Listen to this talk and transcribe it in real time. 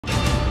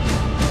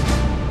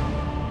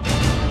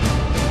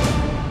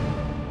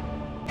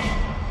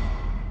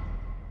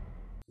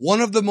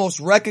One of the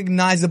most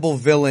recognizable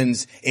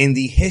villains in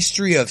the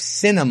history of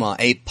cinema,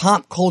 a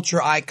pop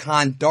culture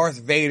icon, Darth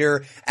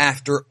Vader,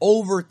 after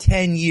over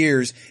 10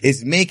 years,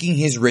 is making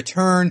his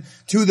return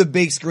to the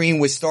big screen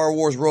with Star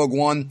Wars Rogue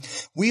One.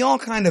 We all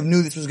kind of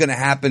knew this was going to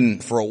happen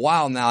for a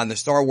while now in the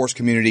Star Wars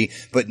community,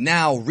 but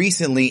now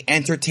recently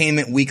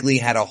Entertainment Weekly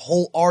had a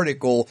whole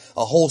article,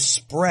 a whole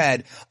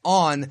spread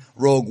on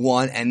Rogue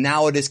One, and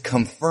now it is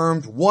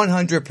confirmed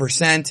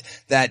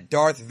 100% that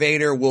Darth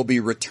Vader will be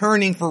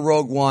returning for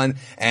Rogue One.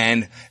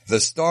 And the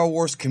Star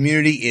Wars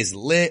community is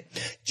lit.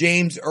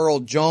 James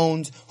Earl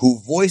Jones, who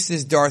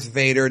voices Darth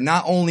Vader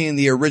not only in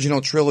the original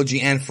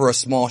trilogy and for a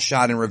small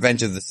shot in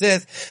Revenge of the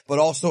Sith, but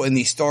also in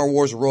the Star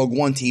Wars Rogue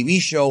One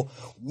TV show,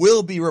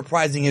 will be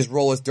reprising his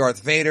role as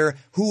Darth Vader.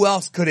 Who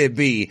else could it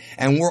be?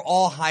 And we're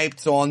all hyped.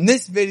 So on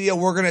this video,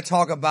 we're going to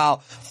talk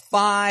about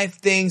 5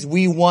 things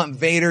we want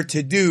Vader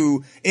to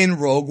do in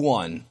Rogue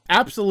One.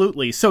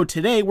 Absolutely. So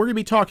today we're going to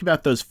be talking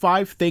about those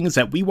 5 things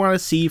that we want to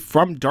see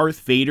from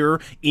Darth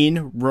Vader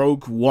in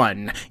Rogue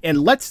One.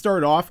 And let's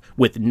start off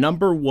with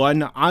number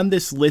 1 on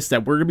this list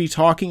that we're going to be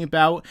talking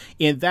about,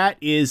 and that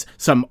is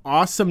some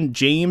awesome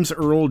James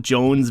Earl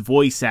Jones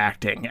voice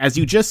acting. As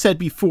you just said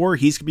before,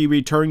 he's going to be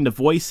returning to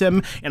voice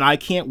him, and I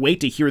can't wait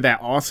to hear that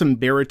awesome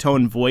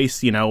baritone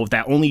voice, you know,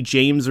 that only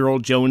James Earl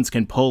Jones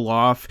can pull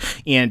off,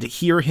 and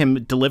hear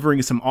him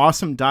delivering some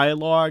awesome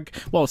dialogue.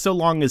 Well, so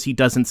long as he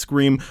doesn't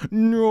scream,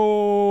 "No!"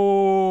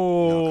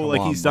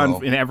 like he's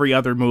done in every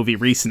other movie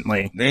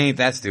recently. They ain't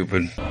that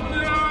stupid.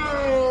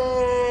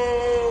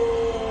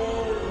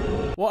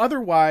 Well,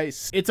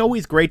 otherwise, it's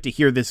always great to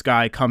hear this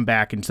guy come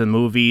back into the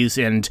movies,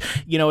 and,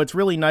 you know, it's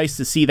really nice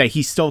to see that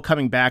he's still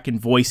coming back and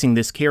voicing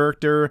this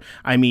character.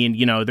 I mean,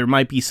 you know, there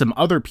might be some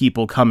other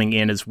people coming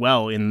in as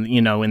well in,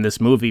 you know, in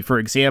this movie. For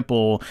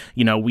example,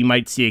 you know, we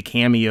might see a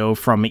cameo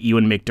from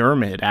Ewan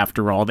McDermott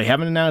after all. They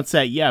haven't announced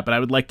that yet, but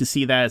I would like to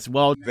see that as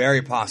well.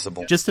 Very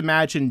possible. Just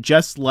imagine,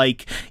 just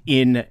like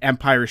in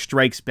Empire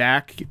Strikes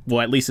Back,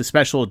 well, at least the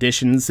special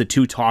editions, the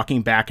two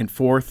talking back and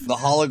forth. The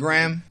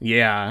hologram?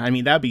 Yeah, I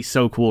mean, that'd be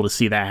so cool to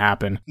see that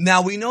happen.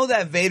 Now, we know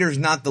that Vader's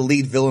not the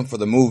lead villain for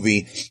the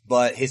movie,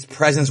 but his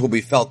presence will be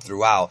felt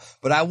throughout.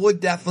 But I would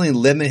definitely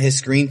limit his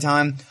screen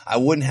time. I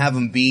wouldn't have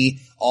him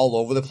be all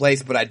over the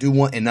place, but I do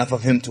want enough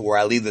of him to where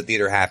I leave the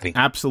theater happy.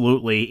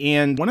 Absolutely.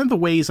 And one of the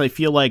ways I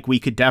feel like we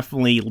could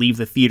definitely leave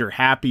the theater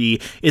happy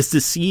is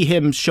to see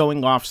him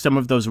showing off some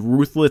of those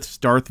ruthless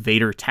Darth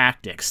Vader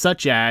tactics,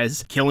 such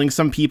as killing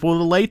some people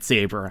with a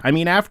lightsaber. I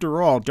mean,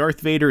 after all,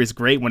 Darth Vader is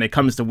great when it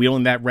comes to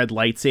wielding that red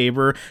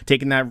lightsaber,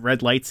 taking that red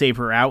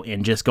lightsaber out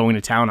and just going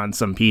to town on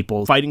some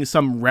people. Fighting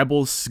some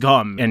rebel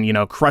scum and, you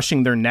know,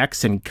 crushing their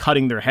necks and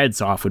cutting their heads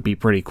off would be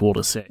pretty cool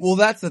to see. Well,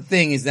 that's the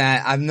thing, is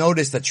that I've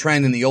noticed a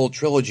trend in the old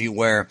trilogy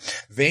where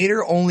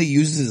Vader only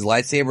uses his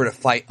lightsaber to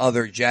fight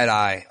other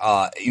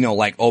Jedi, you know,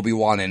 like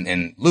Obi-Wan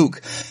and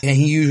Luke. And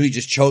he usually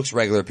just chokes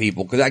regular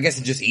people, because I guess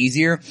it's just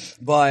easier.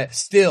 But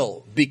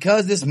still,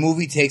 because this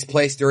movie takes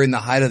place during the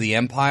height of the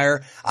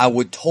Empire, I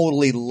would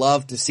totally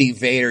love to see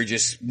Vader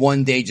just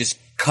one day just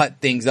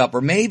cut things up,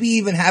 or maybe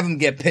even have him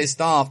get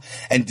pissed off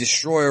and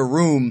destroy a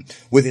room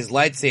with his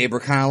lightsaber,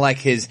 kind of like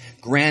his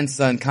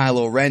grandson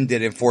Kylo Ren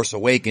did in Force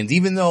Awakens.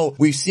 Even though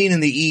we've seen in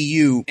the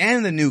EU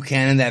and the new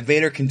canon that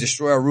Vader can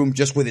destroy a room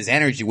just with his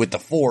energy, with the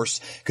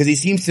Force, because he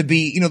seems to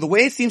be, you know, the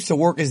way it seems to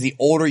work is the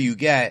older you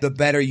get, the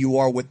better you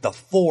are with the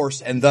Force,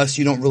 and thus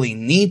you don't really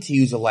need to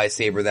use a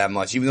lightsaber that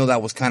much, even though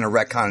that was kind of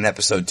retcon in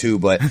episode 2,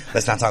 but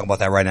let's not talk about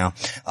that right now.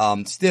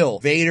 Still,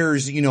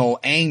 Vader's, you know,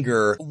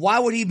 anger, why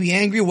would he be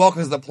angry? Well,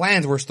 because the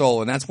plans were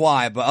stolen, that's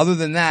why. But other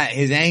than that,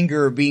 his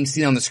anger being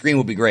seen on the screen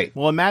would be great.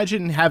 Well,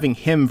 imagine having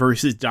him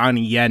versus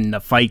Donnie Yen in a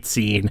fight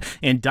scene,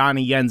 and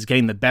Donnie Yen's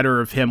getting the better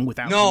of him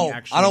without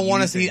actually I don't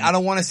want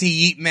to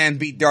see Yeet Man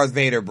beat Darth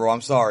Vader, bro. I'm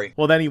sorry.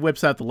 Well, then he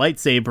whips out the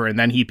lightsaber and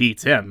then he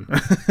beats him.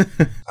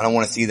 I don't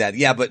want to see that.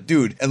 Yeah, but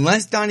dude,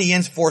 unless Donnie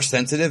Yen's Force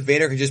sensitive,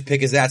 Vader could just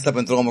pick his ass up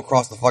and throw him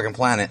across the fucking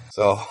planet.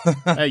 So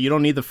hey, you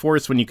don't need the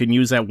Force when you can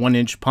use that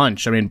 1-inch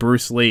punch. I mean,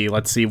 Bruce Lee,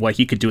 let's see what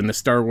he could do in the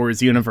Star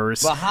Wars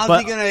universe. But how's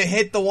he gonna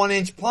hit the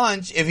 1-inch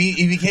punch if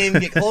he can't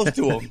even get close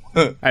to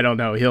him? I don't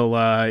know.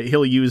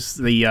 He'll use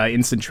the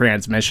instant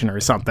transmission or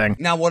something.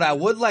 Now, what I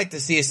would like to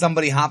see is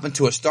somebody hop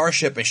into a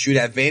starship and shoot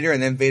at Vader,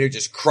 and then Vader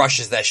just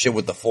crushes that shit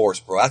with the Force,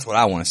 bro. That's what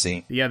I want to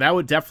see. Yeah, that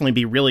would definitely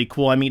be really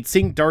cool. I mean,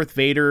 seeing Darth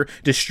Vader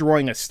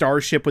destroying a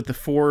starship with the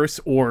Force,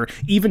 or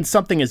even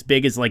something as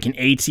big as like an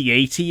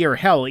AT-AT, or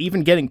hell,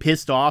 even getting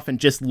pissed off and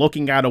just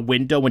looking out a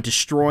window and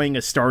destroying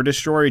a Star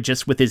Destroyer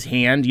just with his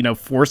hand, you know,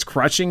 Force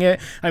crushing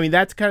it. I mean,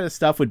 that kind of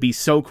stuff would be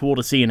so cool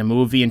to see in a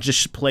movie, and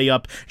just play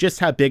up just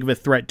how big of a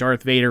threat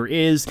Darth Vader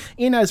is,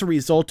 and as a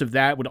result of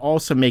that would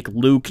also make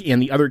Luke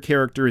and the other other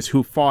characters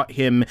who fought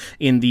him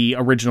in the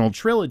original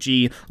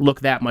trilogy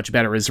look that much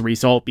better as a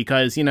result,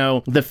 because, you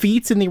know, the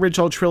feats in the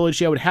original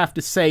trilogy, I would have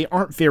to say,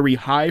 aren't very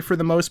high for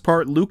the most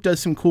part. Luke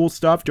does some cool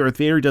stuff, Darth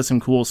Vader does some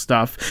cool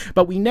stuff,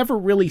 but we never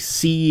really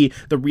see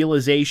the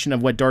realization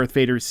of what Darth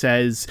Vader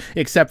says,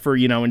 except for,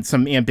 you know, in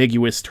some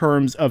ambiguous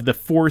terms of the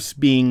Force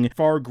being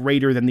far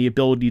greater than the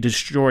ability to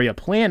destroy a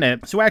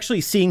planet. So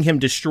actually seeing him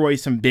destroy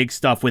some big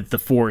stuff with the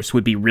Force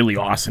would be really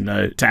awesome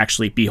to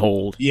actually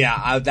behold.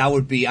 Yeah, that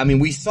would be, I mean,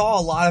 we saw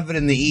a lot of it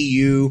in the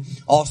EU.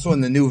 Also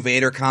in the new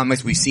Vader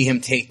comics, we see him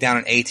take down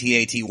an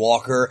AT-AT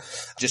Walker,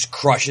 just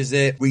crushes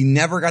it. We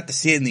never got to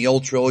see it in the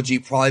old trilogy,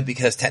 probably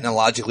because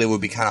technologically it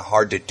would be kind of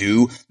hard to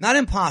do. Not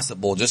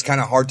impossible, just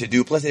kind of hard to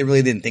do. Plus, they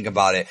really didn't think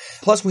about it.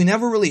 Plus, we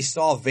never really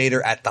saw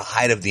Vader at the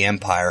height of the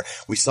Empire.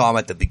 We saw him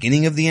at the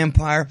beginning of the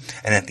Empire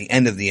and at the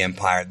end of the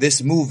Empire.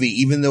 This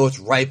movie, even though it's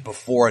right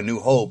before A New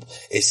Hope,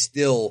 is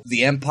still,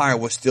 the Empire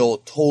was still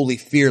totally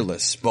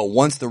fearless. But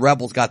once the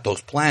rebels got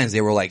those plans,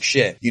 they were like,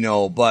 shit, you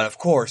know. But of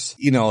course,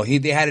 you know,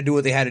 they had to do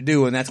what they had to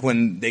do, and that's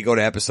when they go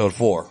to episode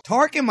 4.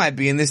 Tarkin might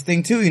be in this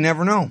thing too, you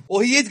never know.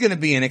 Well, he is going to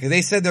be in it, because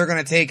they said they're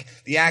going to take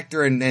the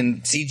actor and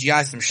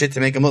CGI some shit to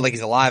make him look like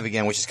he's alive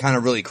again, which is kind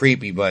of really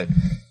creepy, but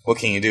what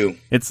can you do?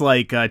 It's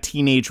like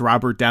teenage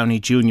Robert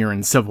Downey Jr.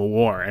 in Civil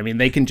War. I mean,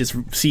 they can just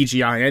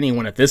CGI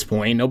anyone at this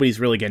point.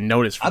 Nobody's really getting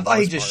noticed for I thought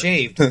he just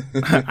shaved.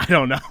 I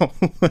don't know.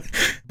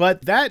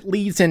 But that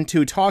leads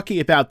into talking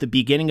about the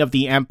beginning of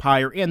the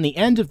Empire and the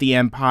end of the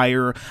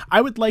Empire. I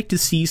would like to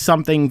see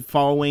something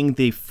following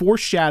the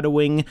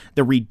foreshadowing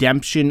the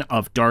redemption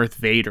of Darth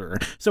Vader.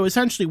 So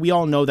essentially, we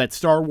all know that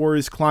Star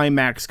Wars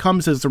Climax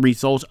comes as a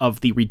result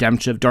of the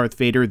redemption of Darth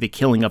Vader, the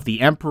killing of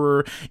the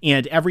Emperor,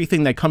 and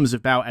everything that comes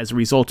about as a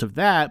result of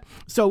that.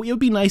 So it would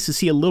be nice to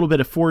see a little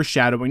bit of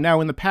foreshadowing. Now,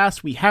 in the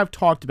past, we have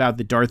talked about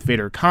the Darth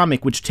Vader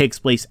comic, which takes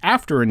place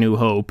after A New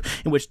Hope,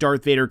 in which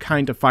Darth Vader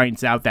kind of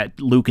finds out that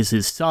Luke is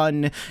his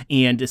son,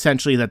 and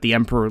essentially that the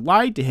Emperor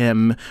lied to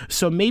him.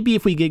 So maybe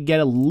if we could get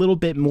a little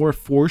bit more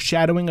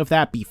foreshadowing of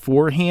that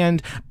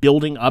beforehand,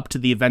 building up to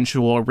the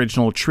eventual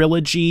original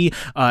trilogy,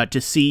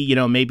 to see, you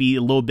know, maybe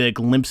a little bit of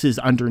glimpses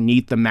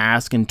underneath the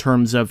mask in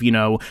terms of, you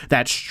know,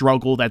 that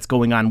struggle that's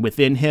going on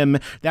within him.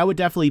 That would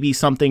definitely be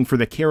something for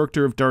the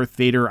character of Darth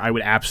Vader I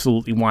would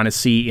absolutely want to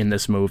see in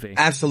this movie.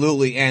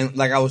 Absolutely. And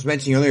like I was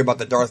mentioning earlier about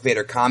the Darth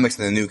Vader comics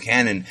and the new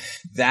canon,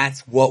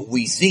 that's what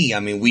we see. I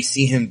mean, we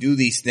see him do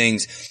these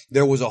things.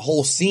 There was a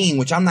whole scene,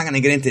 which I'm not going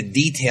to get into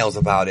details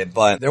about it,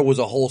 but there was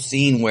a whole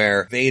scene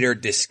where Vader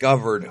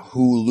discovered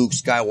who Luke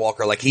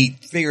Skywalker, like he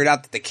figured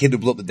out that the kid who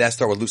blew up the Death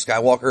Star was Luke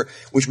Skywalker,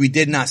 which we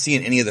did not see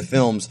in any of the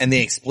films, and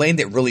they explained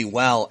it really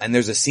well. And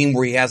there's a scene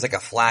where he has like a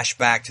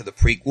flashback to the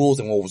prequels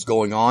and what was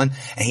going on,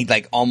 and he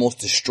like almost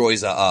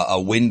destroys a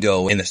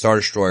window in the Star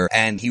Destroyer,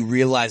 and he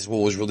realized what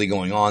was really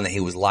going on, that he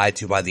was lied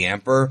to by the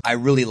Emperor. I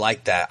really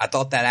liked that. I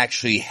thought that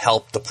actually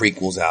helped the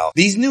prequels out.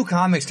 These new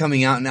comics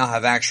coming out now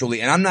have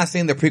actually, and I'm not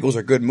saying the prequels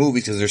are good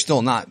movies, because they're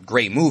still not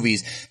great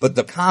movies, but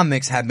the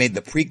comics have made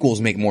the prequels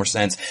make more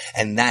sense,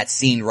 and that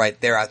scene right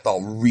there I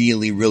thought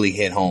really, really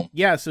hit home.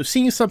 Yeah, so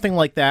seeing something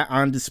like that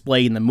on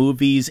display in the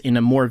movies in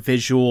a more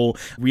visual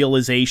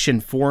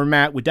realization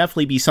format would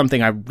definitely be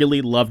something I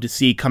really love to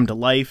see come to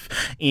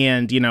life,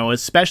 and, you know,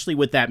 especially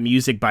with that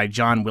music by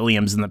John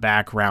Williams in the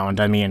background.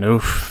 I mean,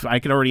 oof, I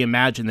could already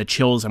imagine the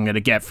chills I'm going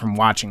to get from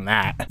watching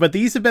that. But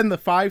these have been the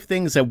 5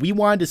 things that we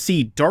wanted to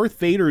see Darth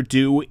Vader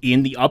do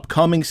in the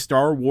upcoming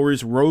Star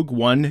Wars Rogue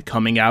One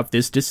coming out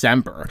this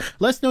December.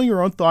 Let us know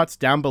your own thoughts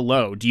down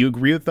below. Do you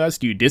agree with us?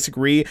 Do you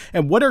disagree?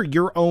 And what are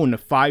your own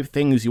 5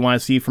 things you want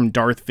to see from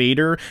Darth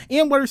Vader?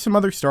 And what are some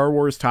other Star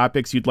Wars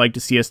topics you'd like to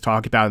see us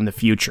talk about in the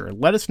future?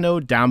 Let us know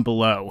down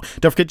below.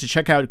 Don't forget to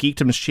check out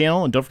Geekdom's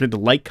channel, and don't forget to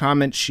like,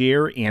 comment,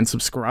 share, and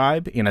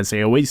subscribe. And as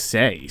I always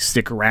say,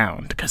 stick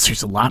around, because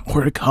there's a lot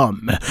more to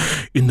come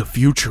in the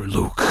future,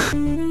 Luke.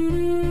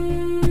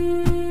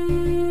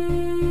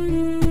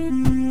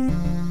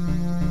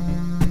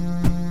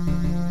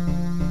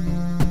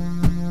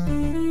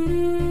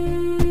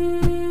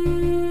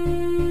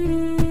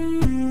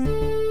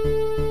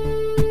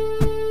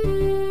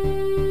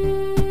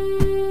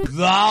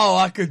 Wow,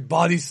 I could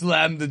body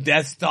slam the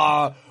Death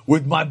Star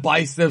with my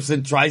biceps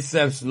and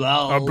triceps.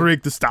 Wow. I'll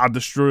break the Star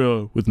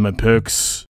Destroyer with my pecs.